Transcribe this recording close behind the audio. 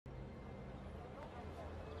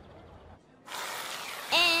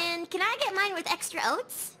can I get mine with extra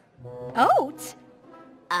oats? Oats?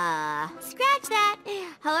 Scratch that.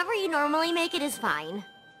 However you normally make it is fine.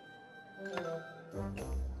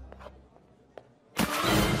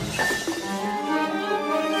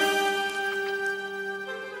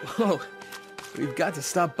 Whoa, we've got to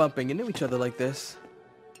stop bumping into each other like this.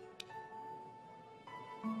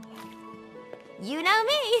 You know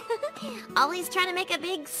me. Always trying to make a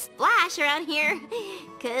big splash around here.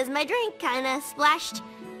 'Cause my drink kinda splashed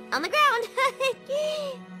on the ground.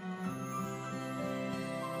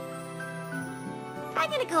 I'm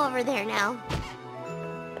gonna go over there now.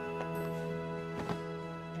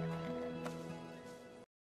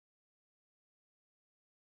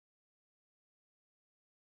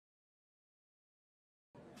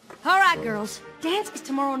 All right, girls. Dance is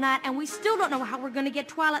tomorrow night, and we still don't know how we're gonna get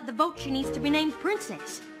Twilight the vote she needs to be named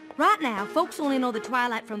princess. Right now, folks only know the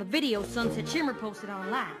Twilight from the video Sunset Shimmer posted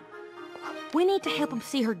online. We need to help them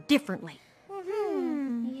see her differently.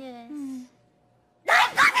 Yes.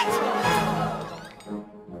 I've got it!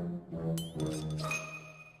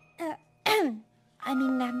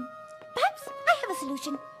 Perhaps I have a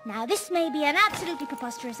solution. Now, this may be an absolutely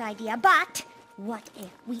preposterous idea, but what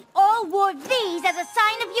if we all wore these as a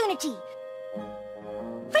sign of unity?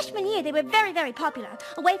 Freshman year, they were very, very popular.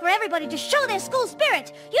 A way for everybody to show their school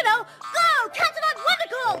spirit. You know, go, Canterlot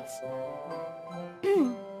Wondercolds!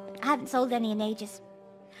 I haven't sold any in ages.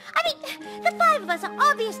 I mean, the five of us are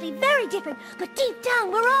obviously very different, but deep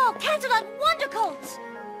down, we're all Canterlot Wondercolds.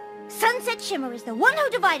 Sunset Shimmer is the one who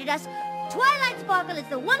divided us. Twilight Sparkle is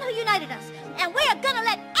the one who united us. And we are gonna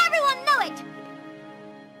let everyone know it!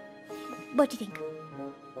 What do you think?